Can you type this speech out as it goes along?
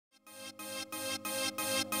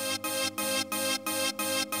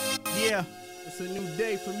Yeah, it's a new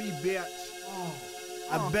day for me, bitch.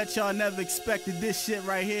 I bet y'all never expected this shit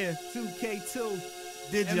right here.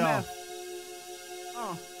 2K2. Did y'all?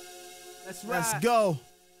 Let's ride. Let's go.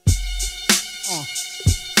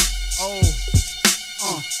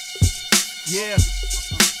 Yeah.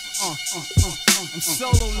 I'm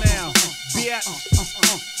solo now, bitch.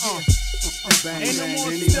 Ain't no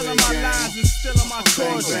more stealing my lines and stealing my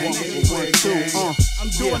chords, nigga. I'm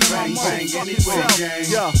doing it my motherfucking self.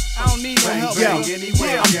 Yo, I don't need no help. Yo,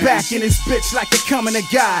 I'm back in this bitch like the coming of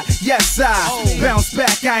God. Yes, I bounce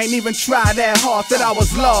back. I ain't even tried that hard that I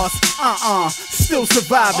was lost. Still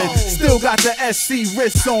surviving. Still got the SC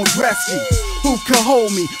wrists on Gretzky. Who could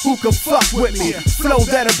hold me? Who could fuck with me? Flow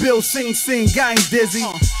that'll build, sing, I ain't dizzy.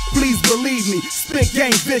 Please believe me, spit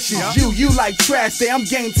game vicious. You like trash day, I'm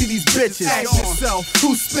game to these bitches. Ask yourself,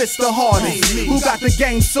 who spits the hardest? Who got the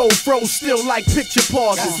game so froze still like picture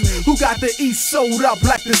pauses? Who got the East sold up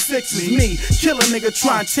like the Sixers? Me, kill a nigga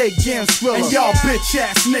trying to take Gams Thriller. And y'all bitch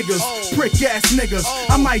ass niggas, prick ass niggas.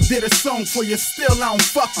 I might did a song for you, still I don't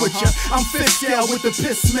fuck with ya. I'm Fitzgerald with the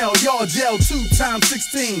piss smell, y'all jail 2 times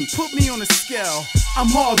 16. Put me on the scale. I'm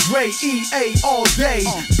hard gray, EA all day.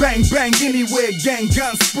 Bang bang anywhere, gang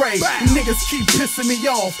gun spray. Niggas keep pissing me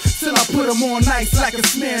off till I put them on ice like a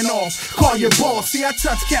Smirnoff. Call your boss, see I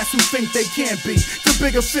touch cats who think they can't be. The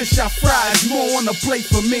bigger fish I fry is more on the plate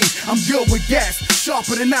for me. I'm good with gas,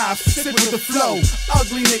 sharper than knives, sick with the flow.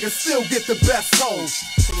 Ugly niggas still get the best hoes.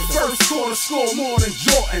 First quarter score more than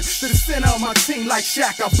Jordan. To the center of my team like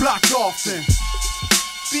Shaq, I block often.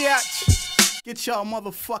 Bitch, get y'all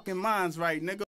motherfucking minds right, nigga.